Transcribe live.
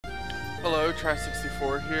Hello, Traz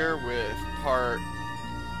 64 here with part...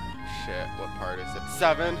 Shit, what part is it?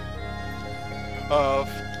 7 of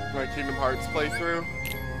my Kingdom Hearts playthrough.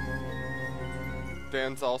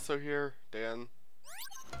 Dan's also here. Dan.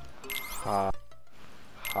 Hi.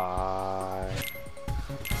 Hi.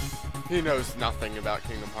 He knows nothing about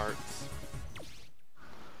Kingdom Hearts.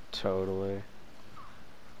 Totally.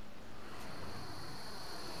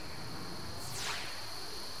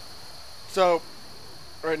 So,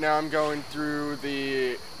 right now I'm going through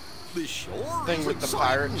the thing with the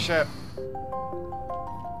pirate ship.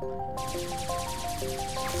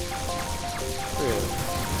 Really?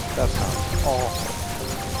 That's not awful.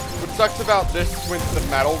 What sucks about this with the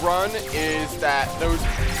metal run is that those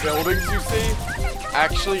buildings you see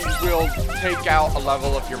actually will take out a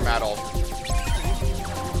level of your metal.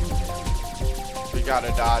 So you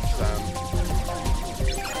gotta dodge them.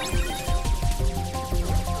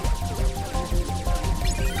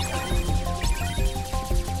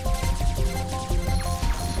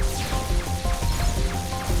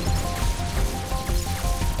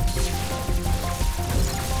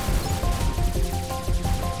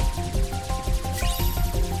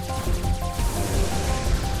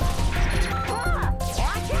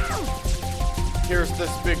 Here's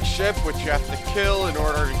this big ship, which you have to kill in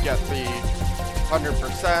order to get the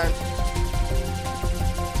 100%.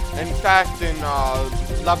 In fact, in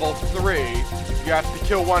level 3, you have to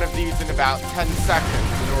kill one of these in about 10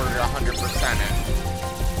 seconds in order to 100% it.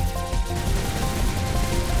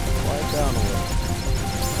 Quiet down a little.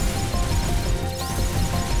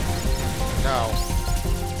 No.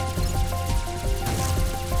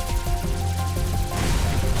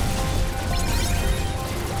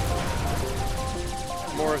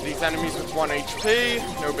 More of these enemies with 1 HP,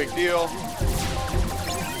 no big deal.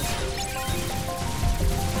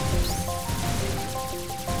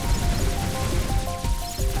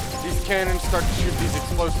 These cannons start to shoot these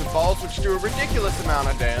explosive balls, which do a ridiculous amount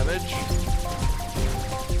of damage.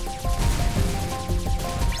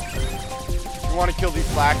 You want to kill these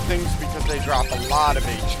black things because they drop a lot of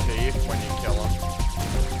HP when you kill them.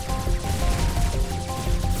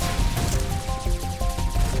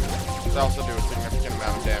 They also do a significant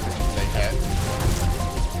amount of damage if they hit.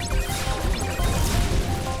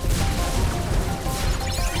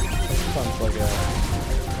 Sounds like a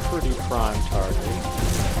pretty prime target.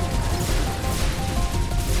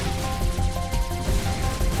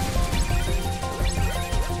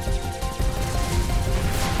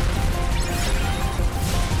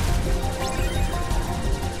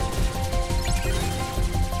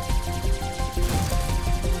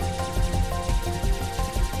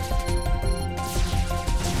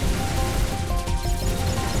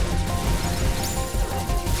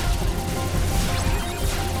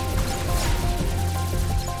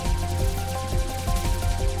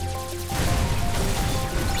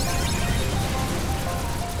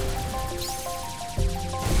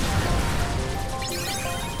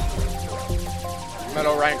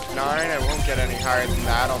 Metal rank 9, I won't get any higher than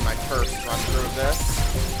that on my first run through of this.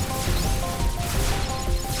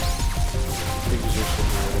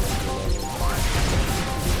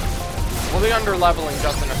 Well, the underleveling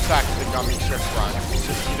doesn't affect the gummy ship run. It's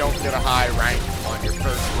just you don't get a high rank on your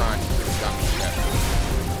first run through the gummy ship.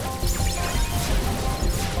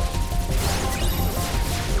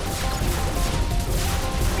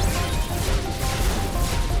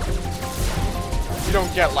 You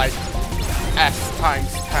don't get like S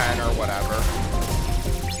times 10 or whatever.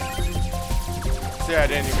 See, I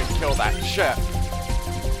didn't even kill that ship.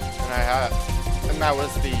 And that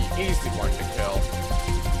was the easy one to kill.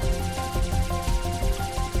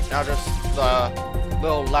 Now just the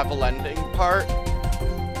little level ending part.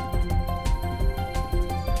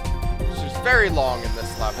 Which is very long in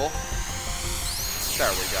this level.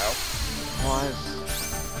 There we go. Why is...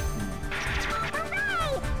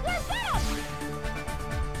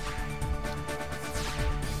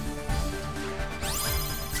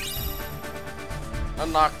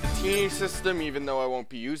 Unlock the teeny system, even though I won't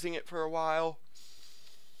be using it for a while.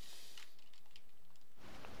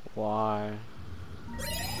 Why?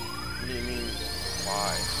 What do you mean,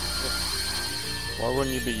 why? Why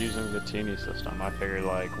wouldn't you be using the teeny system? I figured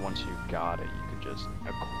like once you got it, you could just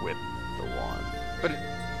equip the one. But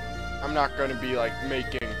I'm not going to be like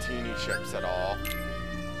making teeny ships at all.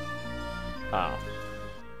 Oh.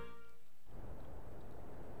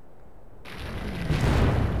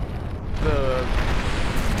 The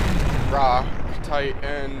Rock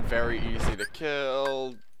Titan, very easy to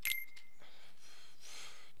kill.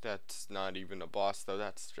 That's not even a boss though,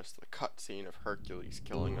 that's just the cutscene of Hercules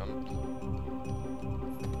killing him.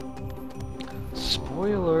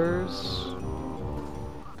 Spoilers.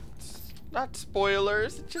 Not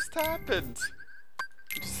spoilers, it just happened.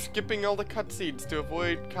 I'm just skipping all the cutscenes to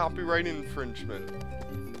avoid copyright infringement.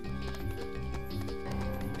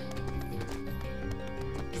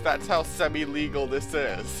 Because that's how semi-legal this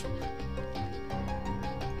is.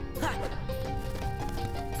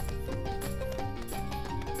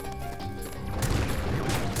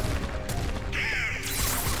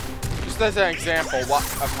 Just as an example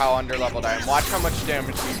of how underleveled I am, watch how much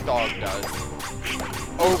damage this dog does.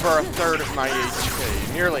 Over a third of my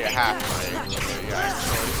HP, nearly a half of my HP,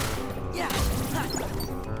 actually.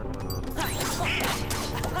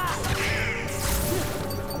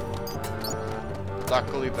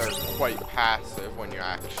 Luckily, they're quite passive when you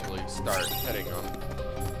actually start hitting them.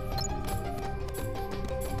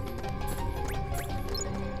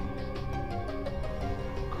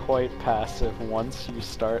 Quite passive once you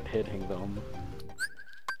start hitting them.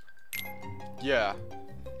 Yeah.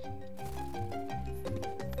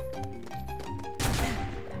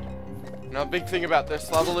 Now, a big thing about this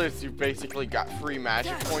level is you've basically got free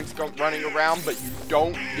magic points running around, but you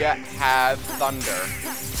don't yet have thunder.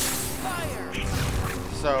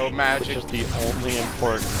 So magic is the only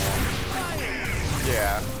important one.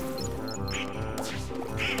 Yeah.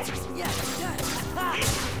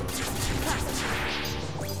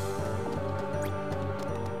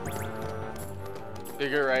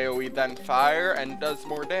 Bigger AoE than fire and does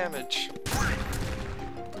more damage.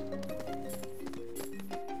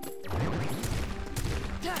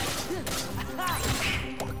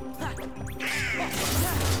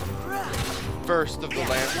 First of the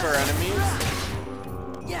Lancer enemies.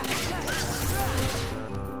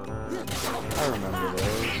 I remember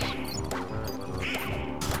those.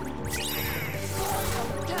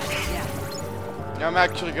 Now I'm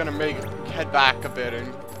actually gonna head back a bit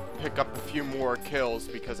and pick up a few more kills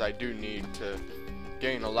because I do need to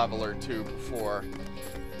gain a level or two before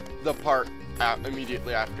the part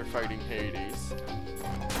immediately after fighting Hades.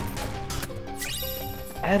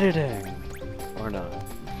 Editing! Or not?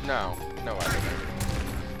 No, no editing.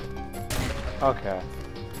 Okay.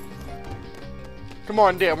 Come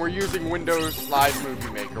on, Dan, we're using Windows Live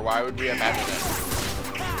Movie Maker. Why would we have editing?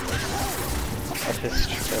 That is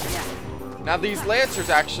true. Now, these Lancers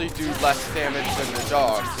actually do less damage than the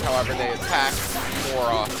dogs. However, they attack more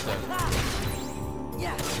often.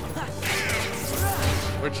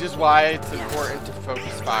 Which is why it's important to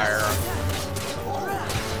focus fire.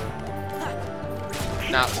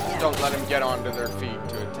 Now, don't let them get onto their feet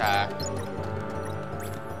to attack.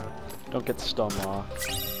 Don't get stun locked.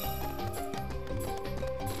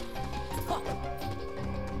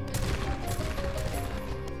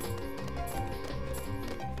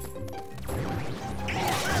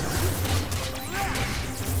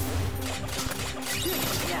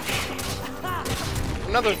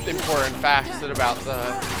 Another important facet about the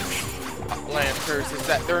Lancers is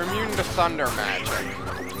that they're immune to thunder magic.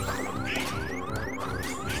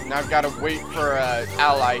 Now I've got to wait for an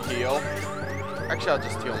ally heal. Actually, I'll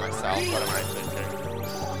just heal myself. What am I thinking?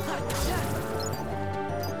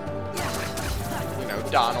 You know,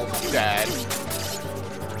 Donald's dead.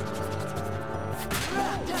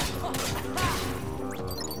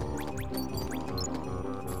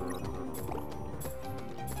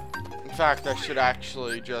 In fact, I should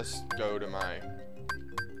actually just go to my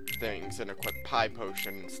things and equip Pie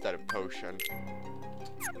Potion instead of Potion.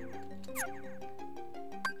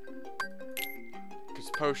 Because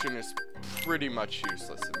Potion is pretty much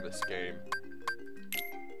useless in this game.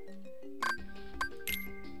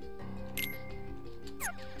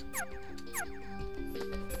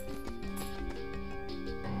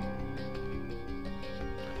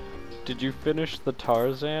 Did you finish the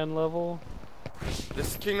Tarzan level?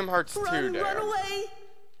 This is Kingdom Hearts 2, Dare. Run away!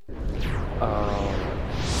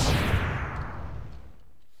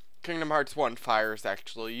 Kingdom Hearts 1 fire is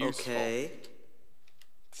actually useful. Okay.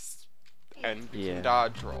 And you Yeah. can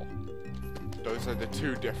dodge roll. Those are the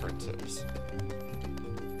two differences.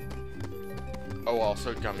 Oh,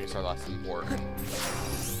 also gummies are less important.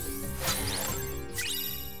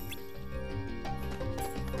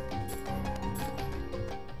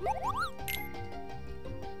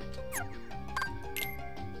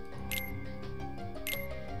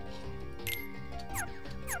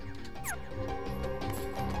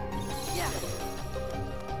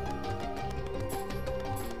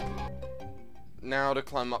 Now to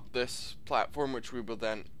climb up this platform, which we will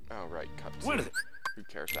then... Oh, right, cutscenes. Who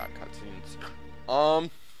cares about cutscenes?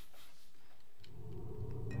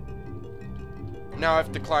 Now I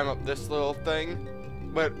have to climb up this little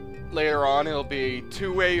thing, but later on it'll be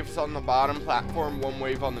 2 waves on the bottom platform, 1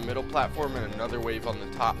 wave on the middle platform, and another wave on the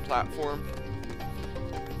top platform.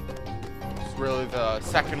 really the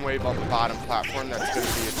second wave on the bottom platform that's going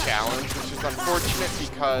to be a challenge, which is unfortunate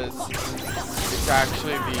because it's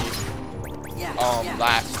actually the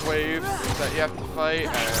last wave that you have to fight,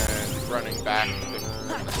 and running back the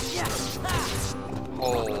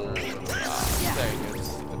whole thing is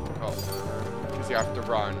difficult because you have to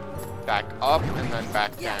run back up and then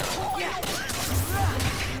back down.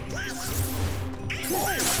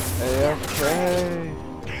 AFK.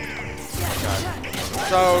 Okay.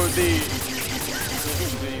 So the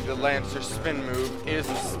Lancer spin move is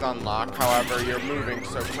a stun lock. However, you're moving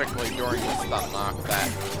so quickly during the stun lock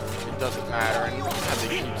that it doesn't matter, and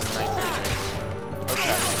they keep sniping.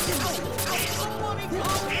 Okay.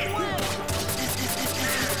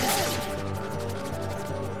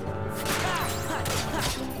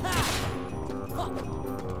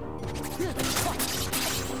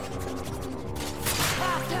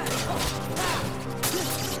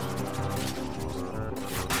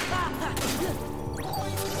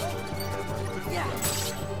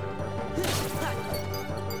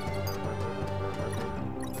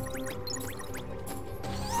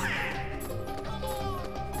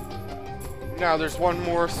 Now there's one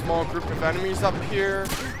more small group of enemies up here.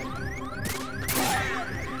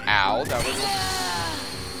 Ow, that was a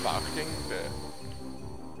fucking bit.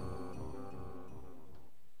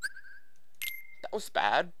 That was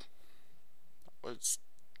bad. That was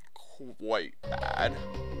quite bad.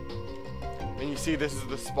 And you see this is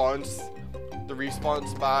the respawn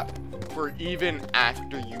spot for even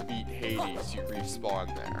after you beat Hades, you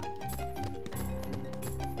respawn there.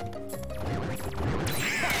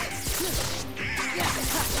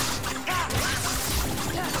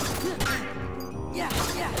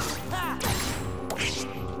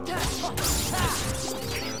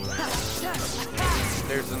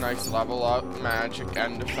 There's a nice level up, magic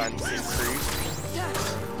and defense increase.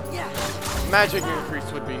 Magic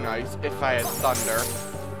increase would be nice if I had thunder.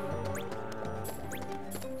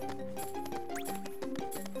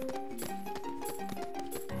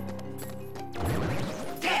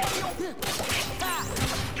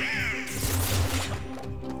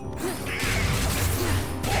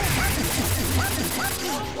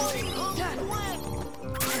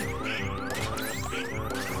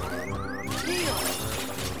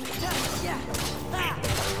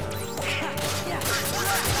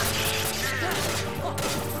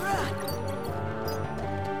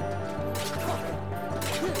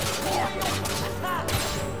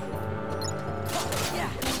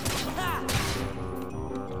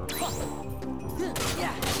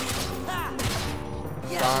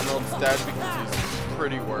 Donald's dead because he's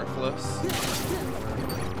pretty worthless. So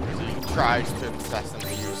he tries to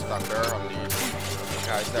incessantly use thunder on these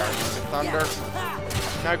guys that are using thunder.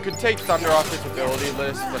 Now I could take thunder off his ability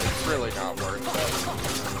list, but it's really not worth it.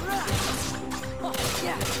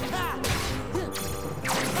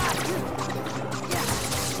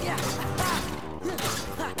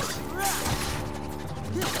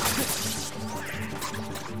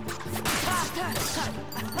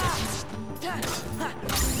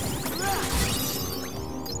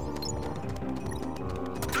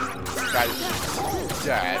 Guy's just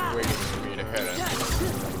dead, waiting for me to hit him.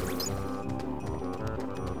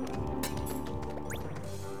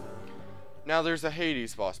 Now there's a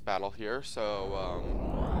Hades boss battle here, so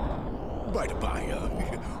By the by,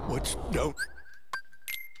 what's no?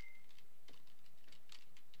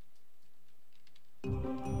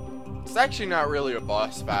 It's actually not really a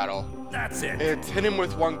boss battle. That's it. It's hit him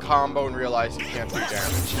with one combo and realize you can't do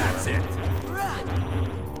damage. That's it.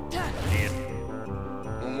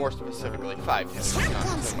 Well, more specifically, 5 hits,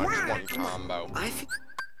 not so much one combo. I'm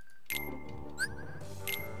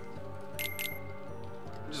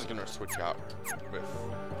just gonna switch out with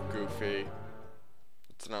Goofy.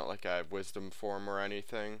 It's not like I have Wisdom Form or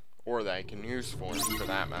anything, or that I can use forms for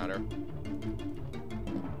that matter.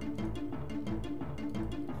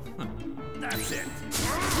 That's it.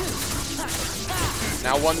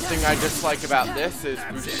 Now, one thing I dislike about this is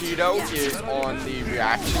Bushido is on the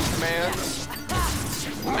reaction commands,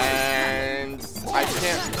 and I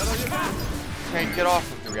can't get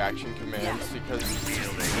off of the reaction commands because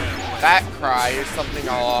that cry is something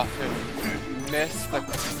I'll often miss the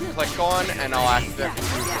click on, and I'll accidentally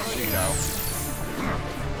do Bushido.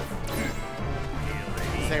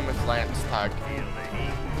 Same with Lance Tug.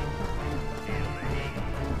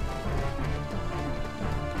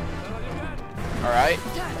 Alright,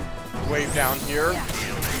 wave down here.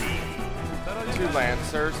 2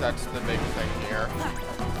 Lancers, that's the big thing here.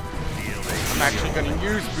 I'm actually going to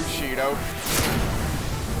use Bushido.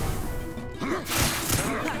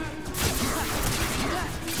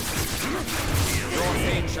 Your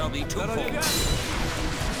fate shall be twofold.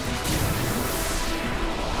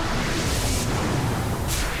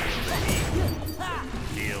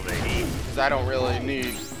 I don't really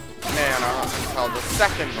need mana until the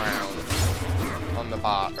second round on the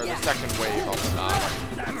bot, or the second wave on the bot.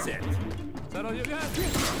 That's it.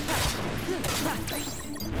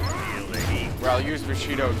 Where I'll use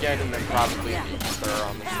Bushido again and then probably Ether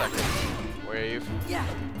on the second wave.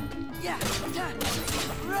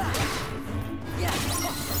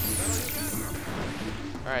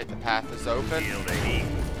 Alright, the path is open.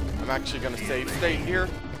 I'm actually going to save state here.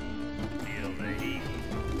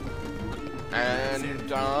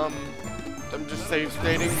 And, I'm just save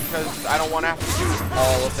stating because I don't want to have to do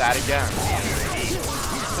all of that again.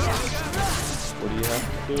 What do you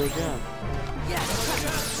have to do again?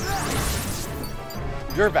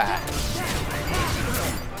 You're back.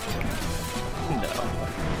 No.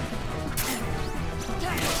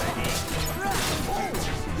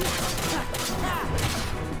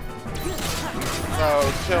 So,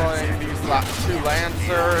 killing these two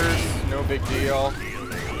Lancers, no big deal.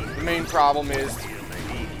 The main problem is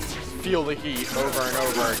feel the heat over and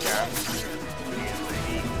over again.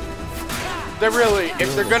 They're really,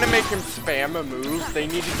 if they're gonna make him spam a move, they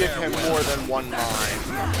need to give him more than one line.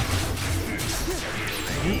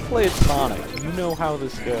 You played Sonic. You know how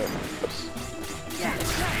this goes.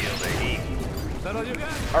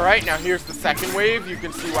 Alright, now here's the second wave. You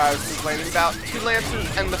can see why I was complaining about. 2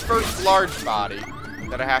 Lancers and the first large body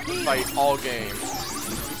that I have to fight all game.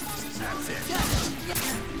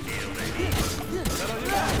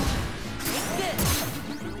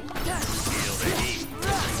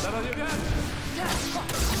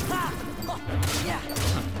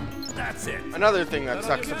 That's it. Another thing that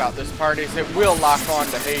sucks about this part is it will lock on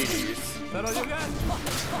to Hades,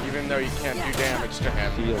 even though you can't do damage to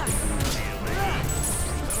him.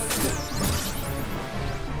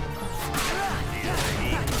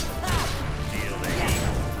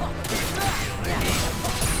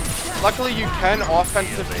 Luckily, you can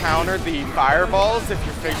offensive counter the fireballs if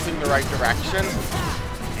you're facing the right direction.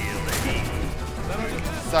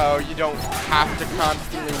 So you don't have to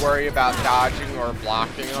constantly worry about dodging or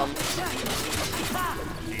blocking them.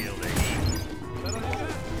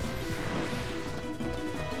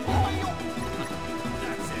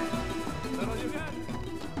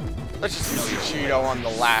 Let's just use Cheeto on the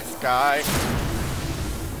last guy.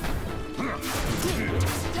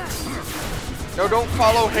 No, don't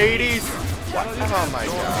follow Hades. What? Oh my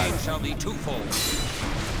god. Shall be twofold.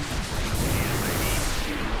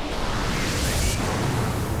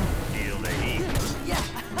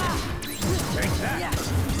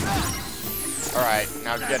 Alright,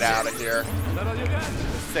 now get out of here.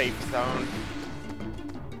 Safe zone.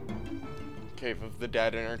 Cave of the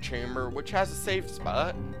Dead Inner Chamber, which has a safe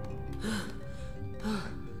spot.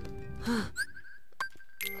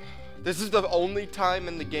 This is the only time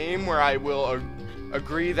in the game where I will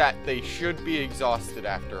agree that they should be exhausted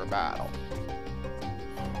after a battle.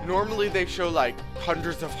 Normally they show like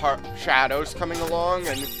hundreds of shadows coming along,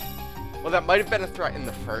 and well, that might have been a threat in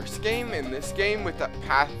the first game. In this game, with the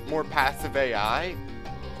more passive AI,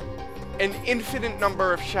 an infinite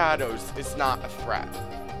number of shadows is not a threat.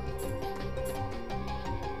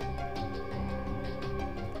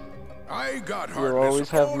 I got You heartless always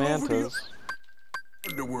have all over the mantas.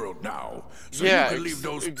 underworld now, so Yeah, you can leave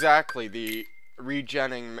those. exactly. The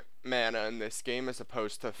regenning mana in this game as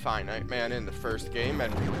opposed to finite mana in the first game.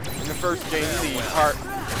 And in the first game,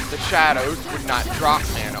 the shadows would not drop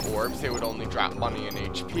mana orbs. They would only drop money and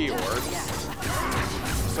HP orbs.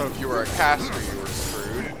 So if you were a caster, you were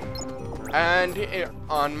screwed. And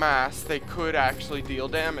en masse, they could actually deal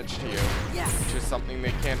damage to you, which is something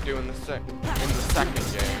they can't do in the second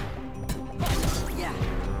game.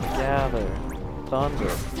 Gather. Thunder.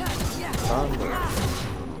 Thunder.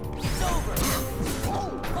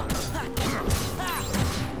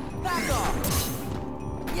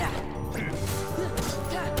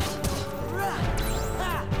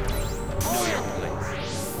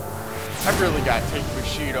 I've really got to take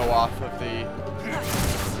Bushido off of the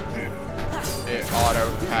auto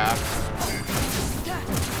path.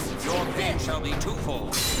 Your pain shall be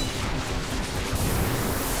twofold.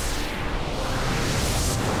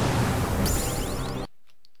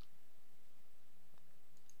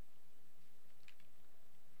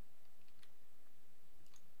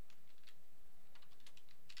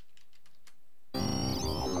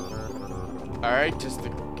 Alright, just to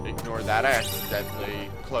ignore that, I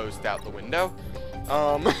accidentally closed out the window.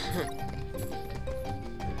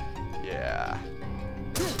 Yeah.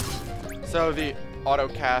 So the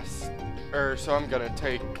autocast, so I'm gonna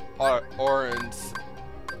take Orin's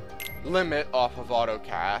limit off of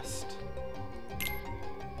autocast.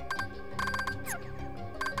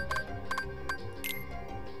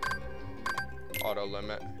 Auto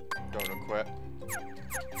limit. Don't equip.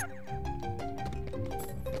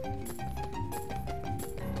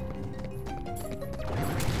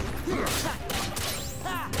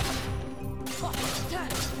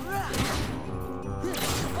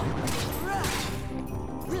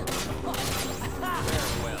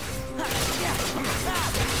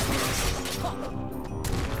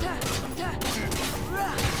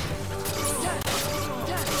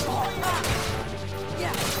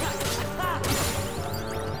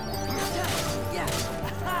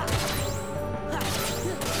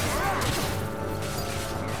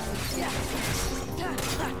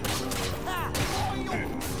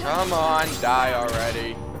 Come on, die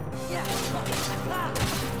already.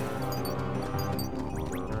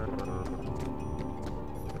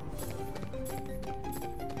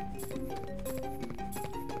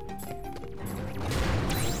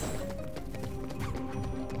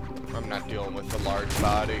 I'm not dealing with a large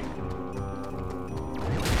body.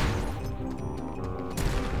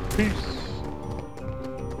 Peace.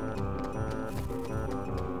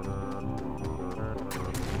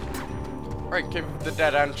 Right, give the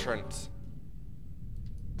dead entrance.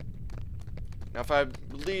 Now, if I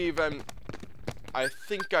believe I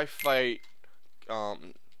think I fight,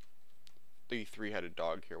 the three-headed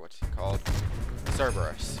dog here. What's he called?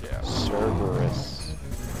 Cerberus, yeah. Cerberus.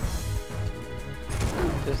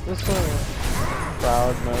 Is this a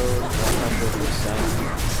crowd mode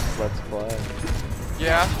 100% let's play?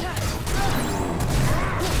 Yeah.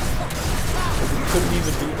 You couldn't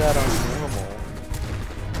even do that on normal.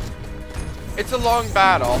 It's a long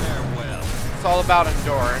battle. Farewell. It's all about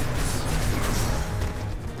endurance.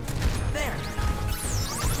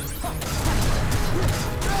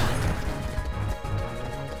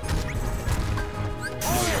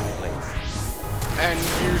 And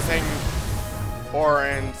using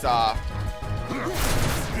Orin's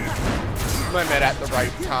limit at the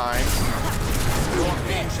right time. Your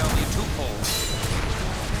pain shall be twofold.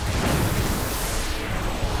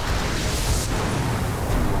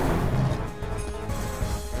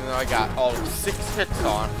 And I got all 6 hits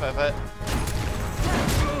off of it.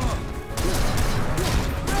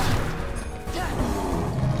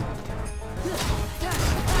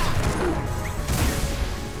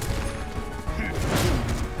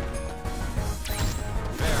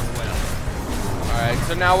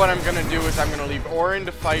 So now what I'm gonna do is I'm gonna leave Orin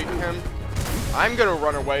to fight him. I'm gonna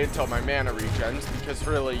run away until my mana regens, because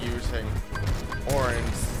really using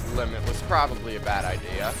Orin's limit was probably a bad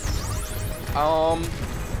idea.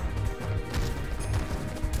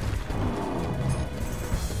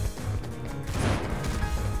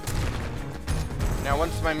 Now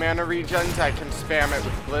once my mana regens, I can spam it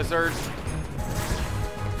with Blizzard.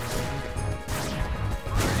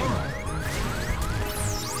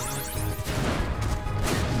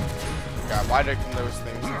 God, why did those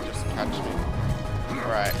things just catch me?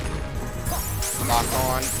 Alright. Lock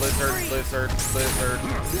on. Blizzard, Blizzard, Blizzard,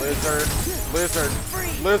 Blizzard, Blizzard,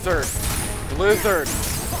 Blizzard, Blizzard,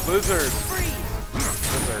 Blizzard,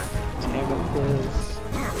 Blizzard. Damn it, Blizz.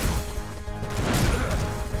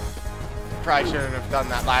 Probably shouldn't have done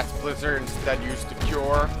that last Blizzard, instead used a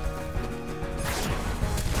Cure.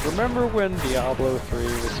 Remember when Diablo 3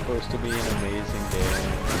 was supposed to be an amazing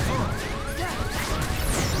game?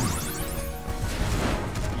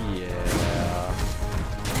 Yeah.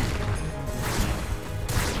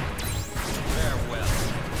 Farewell.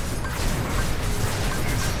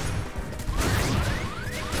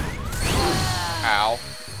 Ow.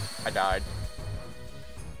 I died.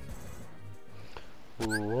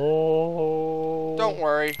 Whoa. Don't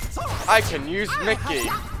worry. I can use Mickey.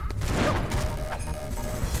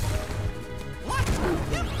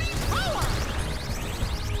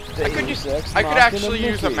 I could actually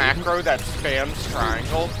use a macro that spams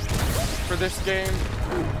triangle for this game.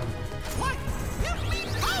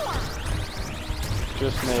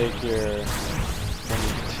 Just make your, when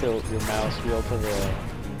you tilt your mouse wheel to the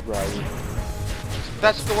right.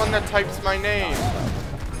 That's the one that types my name.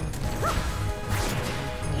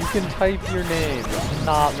 You can type your name, it's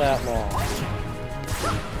not that long.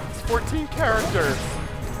 It's 14 characters.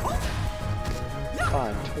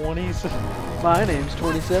 Fine, 20, my name's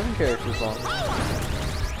 27 characters long.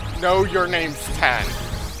 No, your name's 10.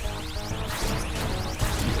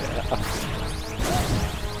 Yeah.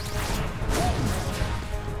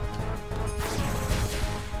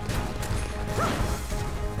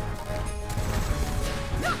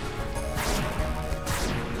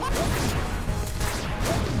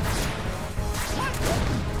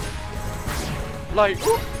 Light,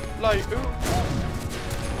 ooh, light, ooh.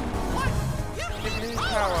 Give me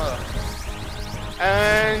power.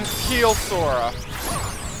 And heal Sora.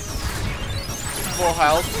 full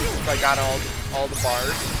health because I got all the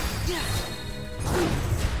bars.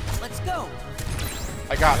 Let's go.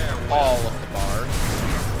 I got all of the bars.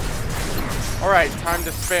 Alright, time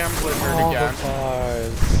to spam Blizzard again.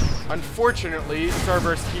 Unfortunately,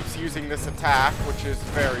 Cerberus keeps using this attack, which is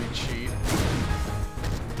very cheap.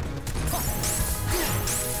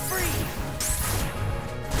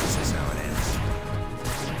 This is how it ends.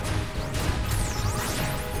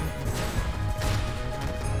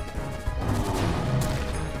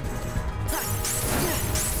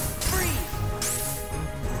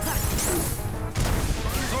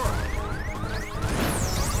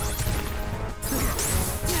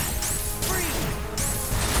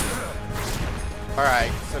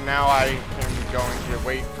 Alright, so now I am going to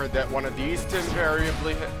wait for that one of these to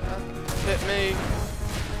invariably hit me.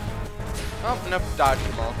 Oh, nope, dodged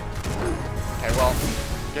them all. Okay, well,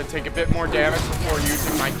 I'm gonna take a bit more damage before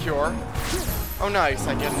using my cure. Oh nice,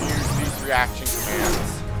 I get to use these reaction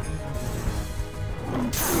commands.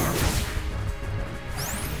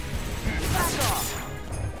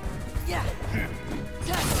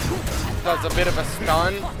 Does a bit of a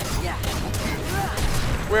stun,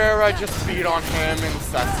 where I just beat on him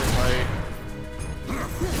incessantly.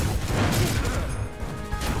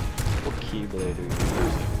 What Keyblade are you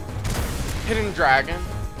using? Hidden Dragon.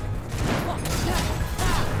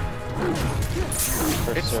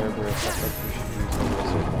 For Cerberus, I think you should use the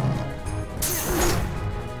Wizard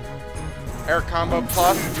one. Air Combo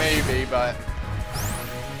Plus, maybe, but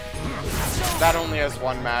that only has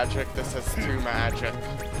one magic. This has two magic.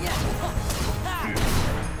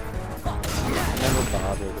 Never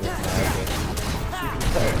bothered with magic.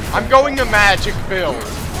 I'm going to magic build.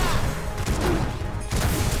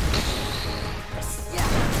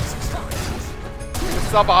 The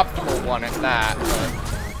suboptimal one at that. But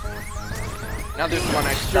now this one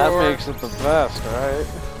I cure. That makes it the best, right?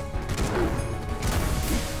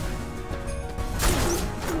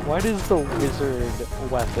 Why does the wizard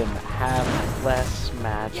weapon have less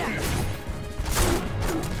magic?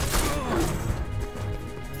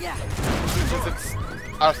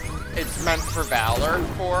 Because it's meant for Valor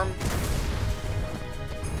form.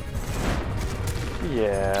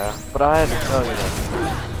 Yeah, but I had to tell you that.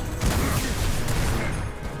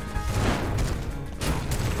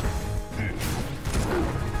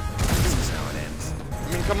 This is how it ends. I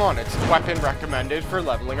mean, come on, it's a weapon recommended for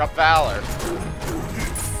leveling up Valor.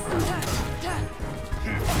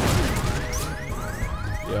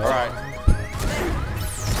 Yeah. Alright.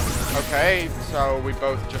 Okay, so we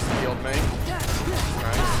both just healed me.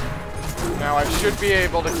 Nice. Now I should be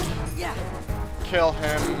able to kill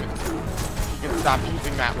him. He can stop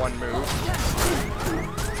using that one move.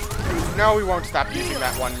 No, he won't stop using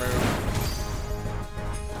that one move.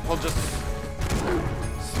 He'll just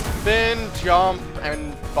spin, jump,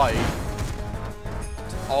 and bite.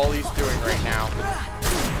 That's all he's doing right now.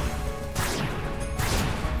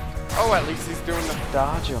 Oh, at least he's doing the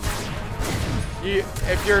Dodge him.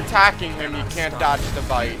 if you're attacking him, you can't dodge the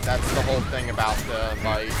bite. That's the whole thing about the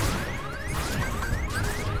bite.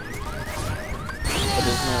 But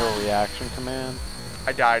isn't it a reaction command?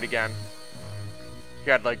 I died again. He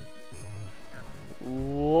had like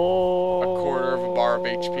Whoa. a quarter of a bar of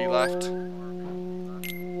HP left.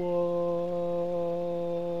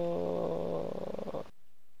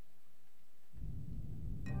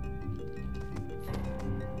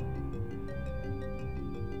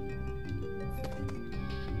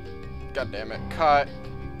 God damn it. Cut.